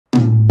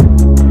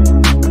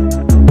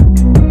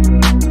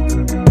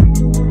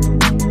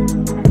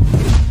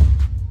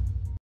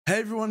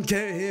everyone,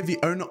 Kate here, the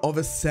owner of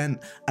Assent,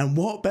 and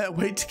what better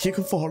way to kick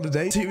off the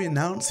holiday to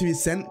announce the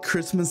Assent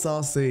Christmas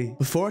RC.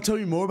 Before I tell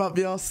you more about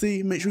the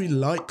RC, make sure you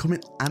like,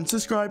 comment and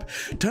subscribe.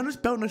 Turn those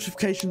bell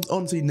notifications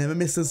on so you never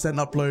miss an Assent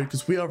upload,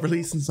 because we are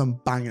releasing some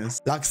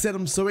bangers. Like I said,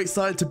 I'm so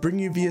excited to bring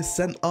you the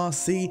Assent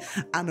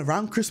RC, and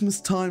around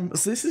Christmas time,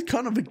 so this is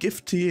kind of a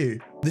gift to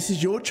you. This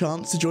is your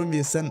chance to join the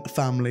Assent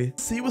family.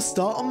 See, we'll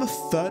start on the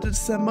 3rd of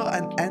December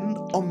and end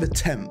on the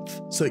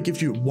 10th, so it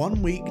gives you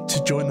 1 week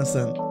to join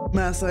Assent.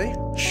 May I say,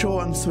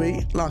 short and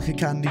sweet, like a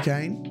candy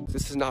cane.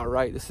 This is not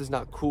right. This is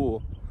not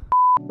cool.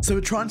 So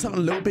we're trying something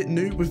a little bit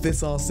new with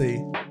this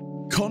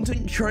RC.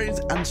 Content creators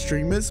and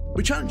streamers,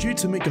 we challenge you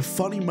to make a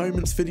funny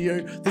moments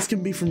video. This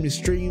can be from your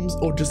streams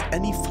or just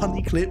any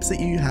funny clips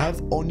that you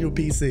have on your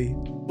PC.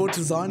 For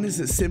designers,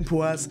 it's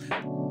simple as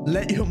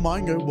let your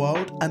mind go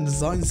wild and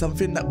design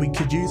something that we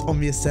could use on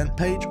the Assent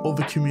page or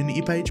the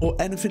community page, or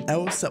anything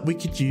else that we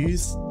could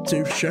use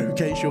to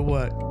showcase your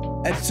work.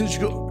 Editors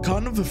got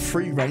kind of a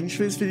free range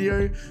for this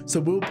video, so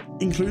we'll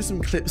include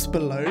some clips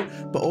below,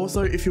 but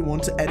also if you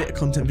want to edit a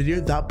content video,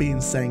 that'd be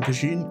insane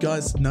because you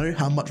guys know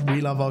how much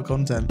we love our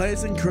content.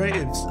 Players and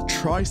creatives,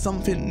 try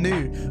something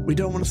new. We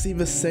don't want to see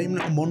the same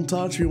little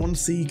montage. We want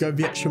to see you go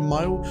the extra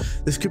mile.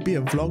 This could be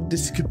a vlog,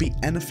 this could be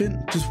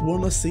anything. Just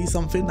want to see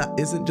something that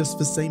isn't just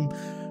the same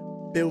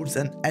builds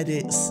and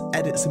edits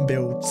and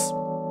builds.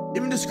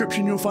 In the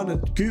description, you'll find a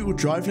Google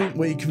Drive link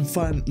where you can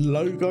find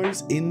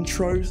logos,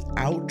 intros,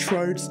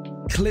 outros,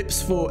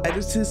 clips for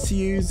editors to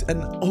use,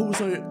 and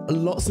also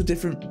lots of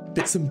different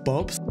bits and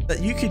bobs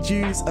that you could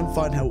use and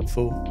find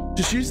helpful.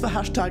 Just use the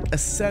hashtag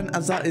Assent,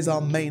 as that is our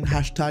main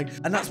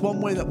hashtag, and that's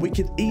one way that we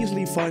can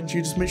easily find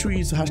you. Just make sure you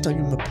use the hashtag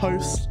in the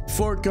post.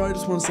 Before I go, I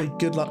just want to say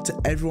good luck to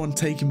everyone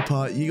taking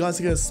part. You guys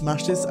are going to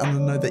smash this, and I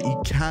know that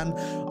you can.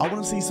 I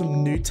want to see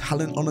some new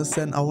talent on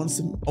Assent. I want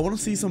to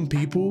see some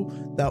people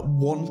that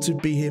want to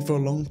be here for a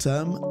long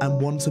term and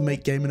want to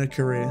make gaming a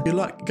career. Good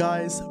luck,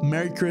 guys.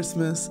 Merry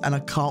Christmas, and I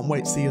can't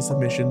wait to see your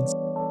submissions.